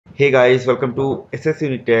Hey guys, welcome to SS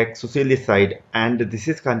Unitech, Susil this side, and this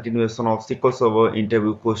is continuation of SQL Server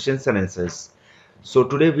interview questions and answers. So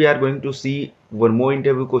today we are going to see one more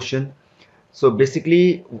interview question. So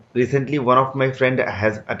basically, recently one of my friend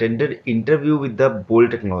has attended interview with the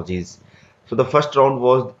Bolt Technologies. So the first round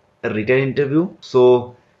was a written interview.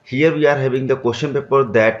 So here we are having the question paper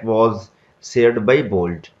that was shared by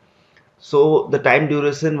Bolt. So the time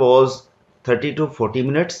duration was 30 to 40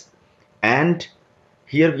 minutes, and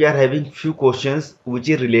here we are having few questions which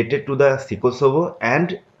is related to the SQL Server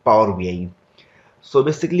and Power BI. So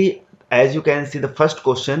basically, as you can see the first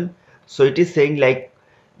question, so it is saying like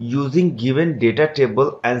using given data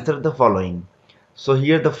table, answer the following. So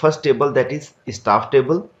here the first table, that is staff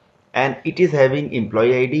table, and it is having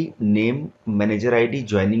employee ID, name, manager ID,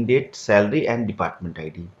 joining date, salary and department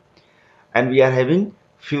ID. And we are having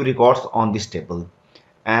few records on this table,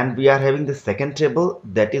 and we are having the second table,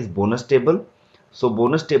 that is bonus table. So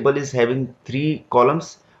bonus table is having three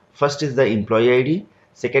columns. First is the employee ID,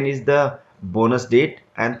 second is the bonus date,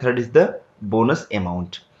 and third is the bonus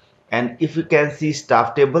amount. And if you can see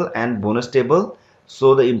staff table and bonus table,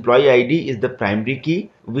 so the employee ID is the primary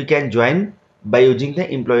key. We can join by using the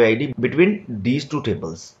employee ID between these two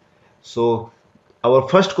tables. So our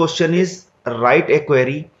first question is write a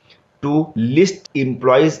query to list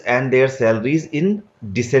employees and their salaries in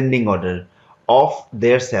descending order of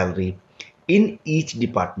their salary in each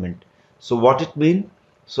department. So what it means?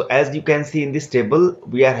 So as you can see in this table,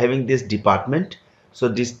 we are having this department. So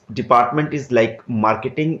this department is like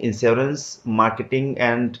marketing, insurance, marketing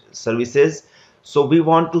and services. So we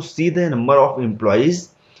want to see the number of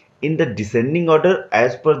employees in the descending order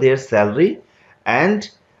as per their salary and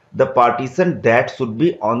the partition that should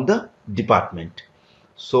be on the department.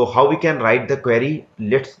 So how we can write the query?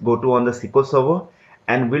 Let's go to on the SQL Server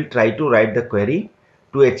and we'll try to write the query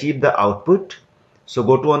to achieve the output. So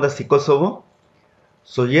go to on the SQL Server.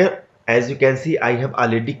 So here as you can see, I have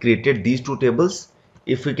already created these two tables.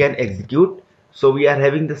 If we can execute, so we are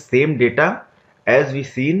having the same data as we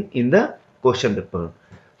seen in the question paper.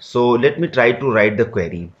 So let me try to write the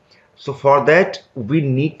query. So for that we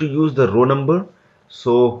need to use the row number.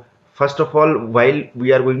 So first of all, while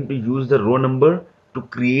we are going to use the row number to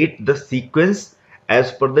create the sequence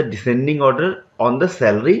as per the descending order on the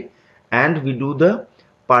salary, and we do the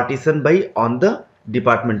partition by on the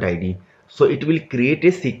department ID. So it will create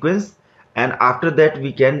a sequence, and after that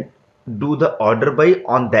we can do the order by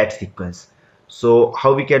on that sequence. So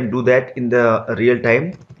how we can do that in the real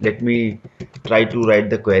time? Let me try to write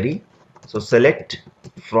the query. So select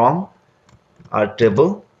from our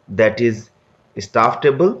table, that is staff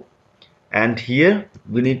table, and here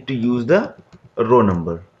we need to use the row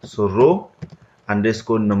number. So row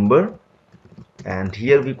underscore number, and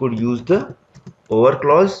here we could use the over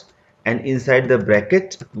clause, and inside the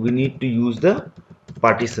bracket we need to use the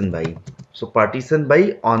partition by. So partition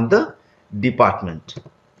by on the department.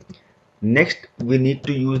 Next we need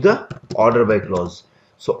to use the order by clause.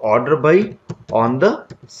 So order by on the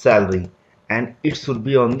salary, and it should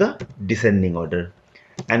be on the descending order,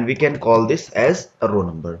 and we can call this as a row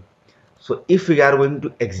number. So if we are going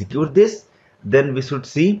to execute this, then we should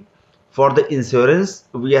see for the insurance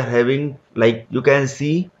we are having, like you can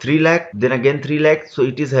see, 3 lakh, then again 3 lakh. So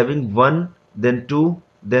it is having 1, then 2,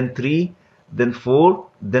 then 3, then 4,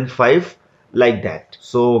 then 5, like that.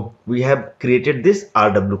 So we have created this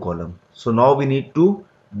RW column. So now we need to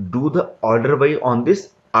do the order by on this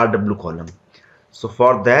RW column. So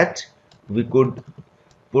for that we could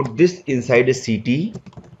put this inside a CT,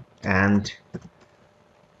 and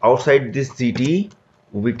outside this CT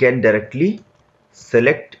we can directly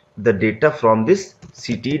select the data from this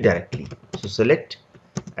CT directly. So select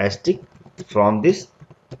asterisk from this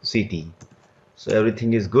CT. So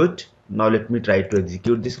everything is good. Now let me try to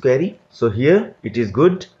execute this query. So here it is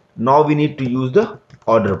good. Now we need to use the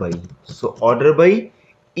order by. So order by,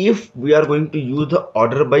 if we are going to use the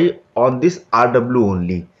order by on this RW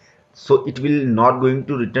only, so it will not going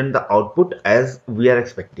to return the output as we are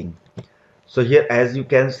expecting. So here as you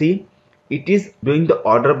can see, it is doing the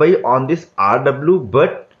order by on this RW,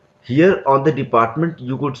 but here on the department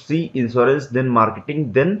you could see insurance, then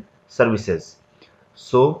marketing, then services.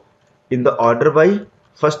 So in the order by,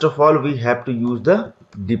 first of all we have to use the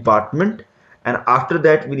department, and after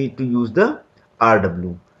that we need to use the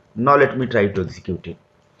RW. Now let me try to execute it.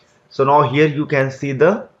 So now here you can see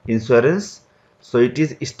the insurance. So it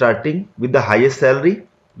is starting with the highest salary,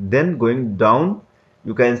 then going down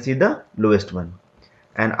you can see the lowest one,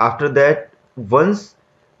 and after that once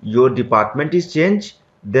your department is changed,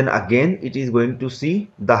 then again it is going to see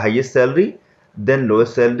the highest salary, then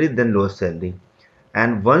lowest salary, then lowest salary,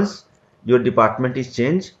 and once your department is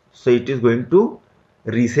changed, So it is going to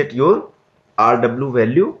reset your RW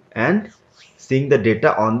value and seeing the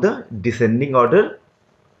data on the descending order.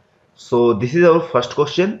 So this is our first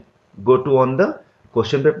question. Go to on the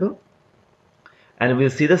question paper and we'll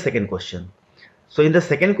see the second question. So in the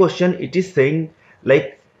second question, it is saying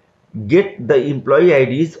like get the employee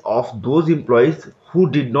IDs of those employees who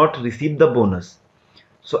did not receive the bonus.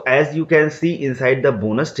 So as you can see inside the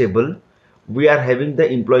bonus table, we are having the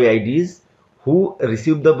employee IDs who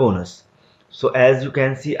received the bonus. So as you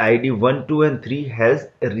can see, ID 1, 2 and 3 has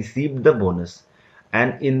received the bonus.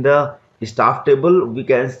 And in the staff table, we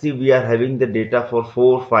can see we are having the data for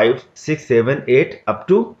 4, 5, 6, 7, 8 up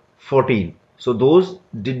to 14. So those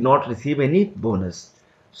did not receive any bonus.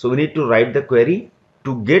 So we need to write the query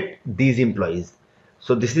to get these employees.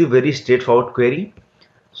 So this is a very straightforward query.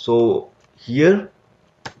 So here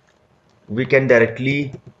we can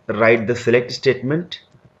directly write the select statement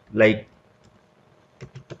like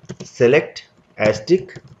select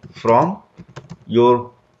asterisk from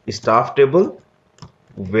your staff table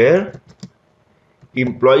where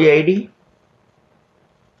employee ID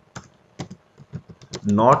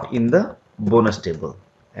not in the bonus table,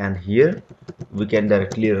 and here we can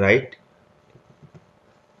directly write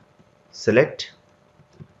select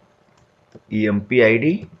EMP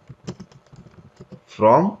ID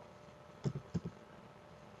from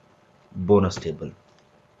bonus table.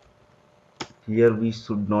 Here we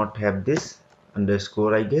should not have this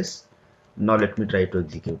underscore, I guess. Now let me try to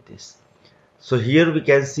execute this. So here we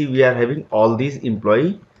can see we are having all these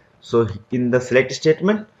employee. So in the select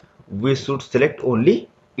statement, we should select only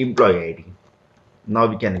employee ID. Now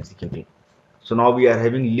we can execute it. So now we are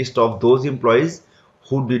having list of those employees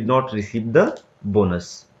who did not receive the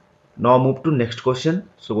bonus. Now move to next question.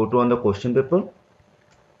 So go to on the question paper,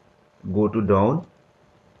 go to down.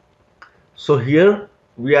 So here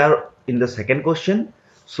we are in the second question.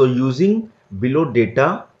 So using below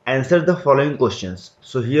data, answer the following questions.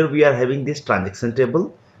 So here we are having this transaction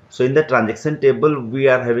table. So in the transaction table, we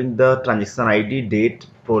are having the transaction ID, date,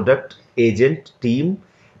 product, agent, team,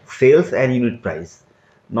 sales and unit price.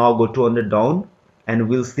 Now go to on the down and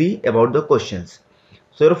we'll see about the questions.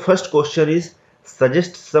 So your first question is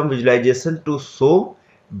suggest some visualization to show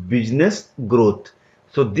business growth.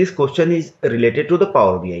 So this question is related to the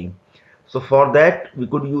Power BI. So for that we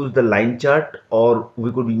could use the line chart, or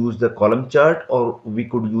we could use the column chart, or we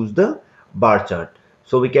could use the bar chart.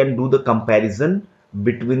 So we can do the comparison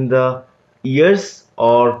between the years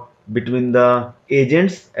or between the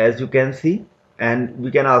agents, as you can see, and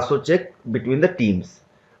we can also check between the teams.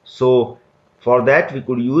 So for that we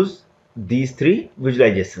could use these three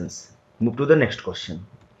visualizations. Move to the next question.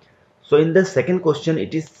 So in the second question,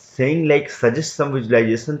 it is saying like suggest some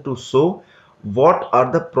visualization to show what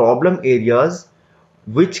are the problem areas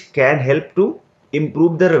which can help to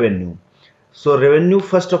improve the revenue. So revenue,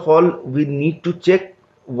 first of all, we need to check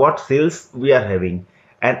what sales we are having,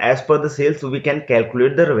 and as per the sales we can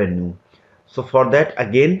calculate the revenue. So for that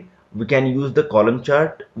again we can use the column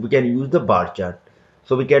chart, we can use the bar chart.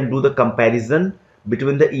 So we can do the comparison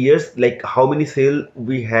between the years, like how many sales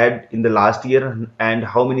we had in the last year and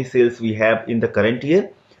how many sales we have in the current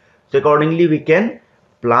year. So accordingly we can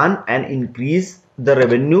plan and increase the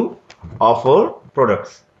revenue of our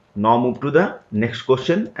products. Now move to the next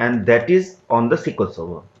question, and that is on the SQL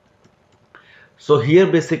Server. So here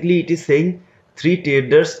basically it is saying three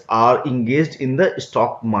traders are engaged in the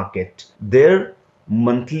stock market. Their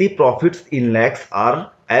monthly profits in lakhs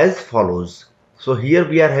are as follows. So here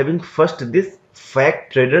we are having first this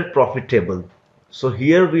fact trader profit table. So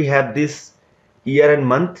here we have this year and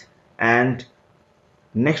month, and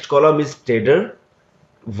next column is trader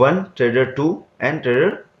 1, trader 2 and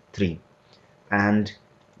trader 3, and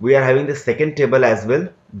we are having the second table as well,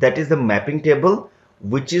 that is the mapping table,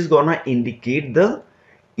 which is gonna indicate the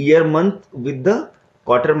year month with the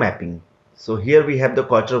quarter mapping. So here we have the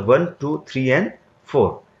quarter 1, 2, 3 and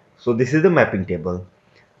 4. So this is the mapping table.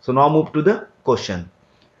 So now move to the question.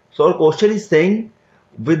 So our question is saying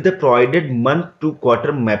with the provided month to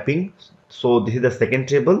quarter mapping, so this is the second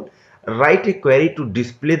table, write a query to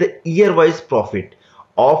display the year wise profit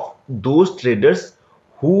of those traders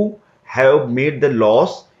who have made the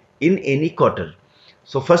loss in any quarter.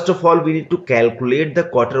 So first of all we need to calculate the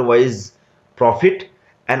quarter wise profit,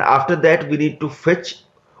 and after that we need to fetch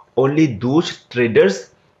only those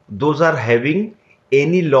traders those are having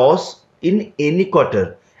any loss in any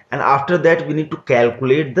quarter, and after that we need to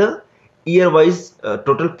calculate the year wise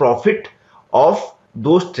total profit of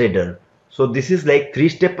those trader. So this is like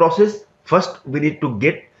three-step process. First we need to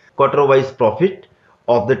get quarter wise profit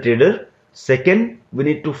of the trader. Second, we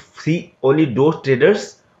need to see only those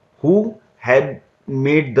traders who had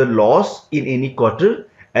made the loss in any quarter,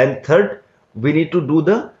 and third, we need to do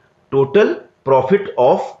the total profit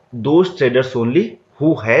of those traders only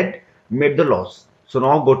who had made the loss. So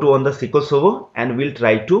now go to on the SQL Server and we'll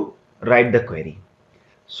try to write the query.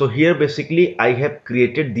 So here basically I have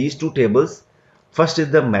created these two tables. First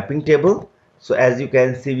is the mapping table. So as you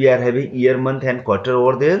can see, we are having year, month and quarter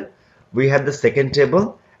over there. We have the second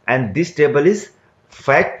table, and this table is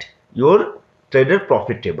fact your trader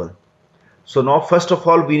profit table. So now first of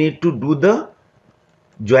all we need to do the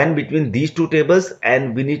join between these two tables,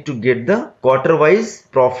 and we need to get the quarter wise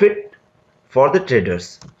profit for the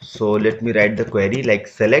traders. So let me write the query like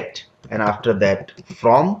select, and after that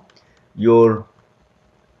from your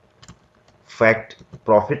fact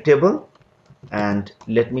profit table, and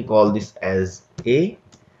let me call this as A,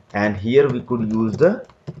 and here we could use the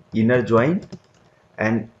inner join,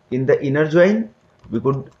 and in the inner join we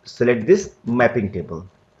could select this mapping table.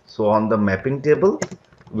 So on the mapping table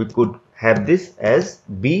we could have this as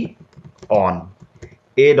B on.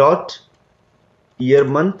 A dot year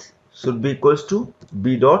month should be equals to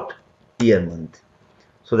B dot year month.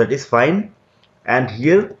 So that is fine. And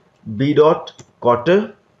here B dot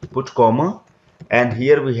quarter, put comma, and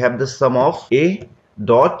here we have the sum of A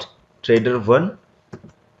dot trader 1,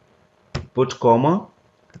 put comma,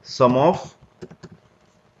 sum of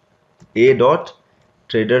A dot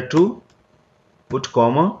trader 2, put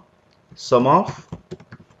comma, sum of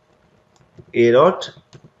A dot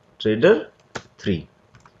trader 3,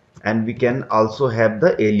 and we can also have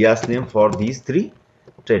the alias name for these three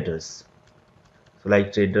traders. So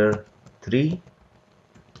like trader 3,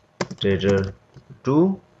 trader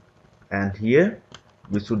 2, and here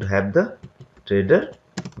we should have the trader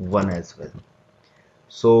 1 as well.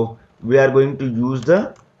 So we are going to use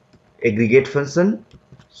the aggregate function.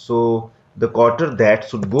 So the quarter that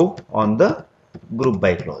should go on the group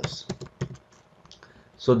by clause.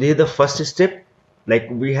 So this is the first step. Like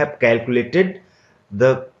we have calculated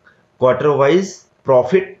the quarter wise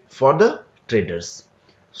profit for the traders.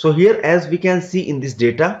 So here as we can see in this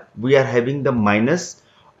data, we are having the minus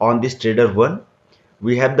on this trader 1,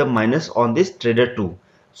 we have the minus on this trader 2.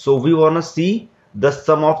 So we want to see the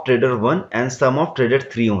sum of trader 1 and sum of trader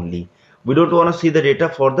 3 only. We don't want to see the data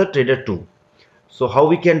for the trader 2. So how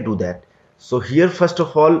we can do that? So here first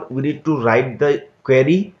of all we need to write the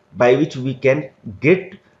query by which we can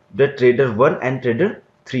get the trader 1 and trader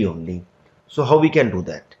 3 only. So how we can do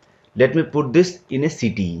that? Let me put this in a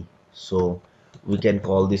CTE. So we can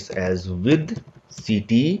call this as with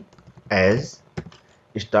CTE as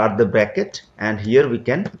start the bracket, and here we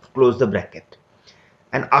can close the bracket,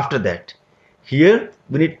 and after that here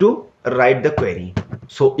we need to write the query.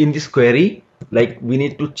 So in this query, like we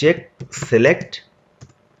need to check select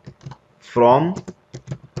from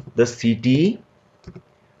the CTE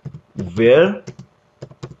where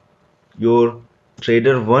your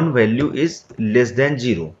trader 1 value is less than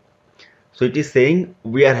 0. So it is saying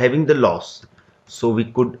we are having the loss, so we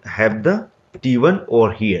could have the T1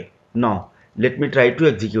 over here. Now let me try to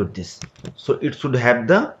execute this. So it should have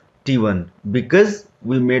the T1 because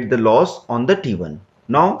we made the loss on the T1.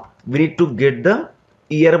 Now we need to get the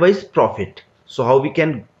year wise profit. So how we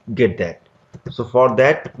can get that? So for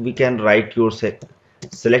that we can write your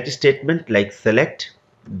select statement like select,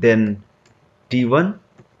 then T1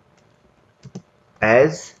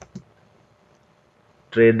 as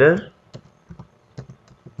trader,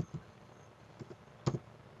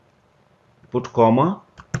 put comma,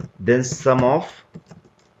 then sum of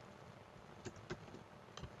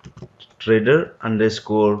trader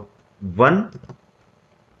underscore 1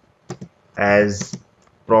 as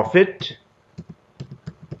profit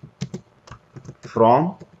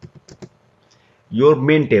from your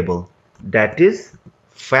main table, that is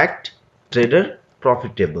fact trader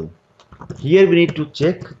profit table. Here we need to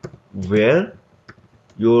check where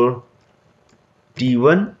your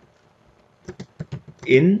T1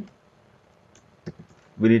 in,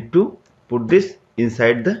 we need to put this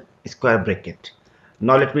inside the square bracket.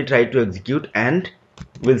 Now let me try to execute and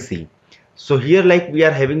we'll see. So here like we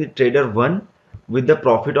are having the trader 1 with the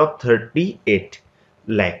profit of 38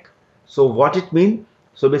 lakh. So what it means?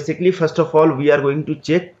 So basically first of all we are going to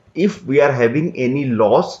check if we are having any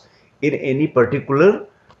loss in any particular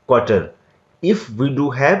quarter. If we do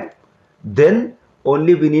have, then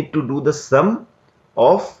only we need to do the sum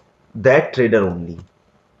of that trader only.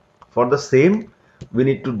 For the same we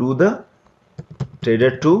need to do the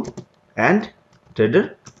trader 2 and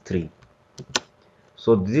trader 3.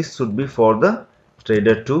 So this should be for the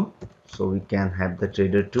trader 2. So we can have the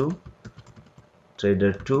trader 2,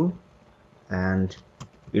 and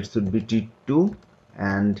it should be T2,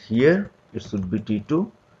 and here it should be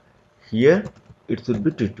T2, here it should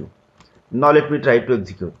be T2. Now let me try to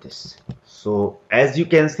execute this. So as you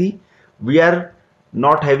can see, we are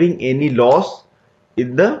not having any loss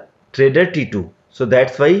in the trader T2. So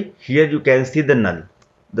that's why here you can see the null.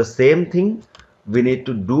 The same thing we need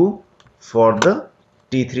to do for the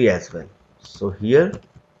T3 as well. So here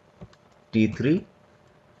T3,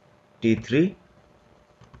 T3,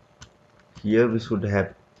 here we should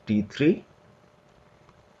have T3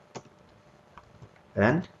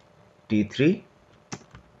 and T3,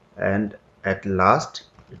 and at last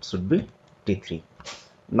it should be T3.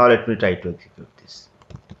 Now let me try to execute this.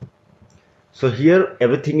 So here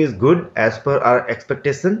everything is good as per our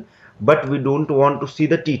expectation, but we don't want to see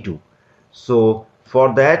the T2. So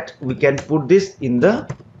for that we can put this in the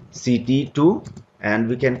CT2 and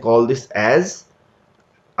we can call this as,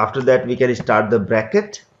 after that we can start the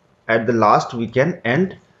bracket, at the last we can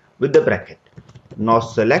end with the bracket. Now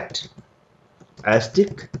select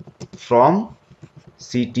asterisk from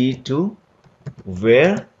CT2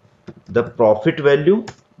 where the profit value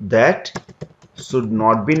that should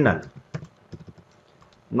not be null.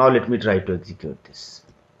 Now let me try to execute this.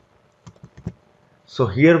 So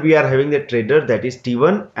here we are having the trader, that is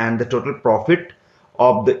T1, and the total profit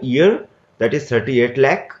of the year, that is 38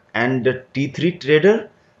 lakh, and the T3 trader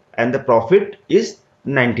and the profit is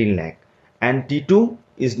 19 lakh, and T2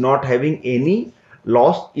 is not having any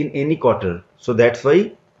loss in any quarter. So that's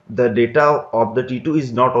why the data of the T2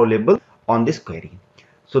 is not available on this query.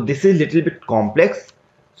 So this is little bit complex,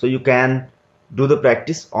 so you can do the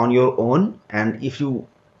practice on your own, and if you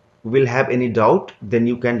will have any doubt then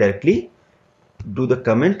you can directly do the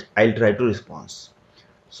comment. I'll try to respond.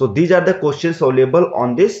 So these are the questions available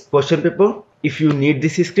on this question paper. If you need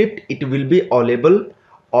this script, it will be available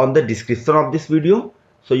on the description of this video,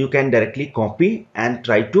 so you can directly copy and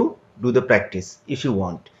try to do the practice if you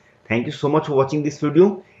want. Thank you so much for watching this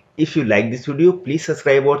video. If you like this video, please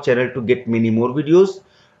subscribe our channel to get many more videos.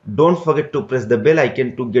 Don't forget to press the bell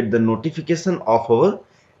icon to get the notification of our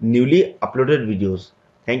newly uploaded videos.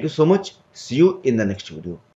 Thank you so much. See you in the next video.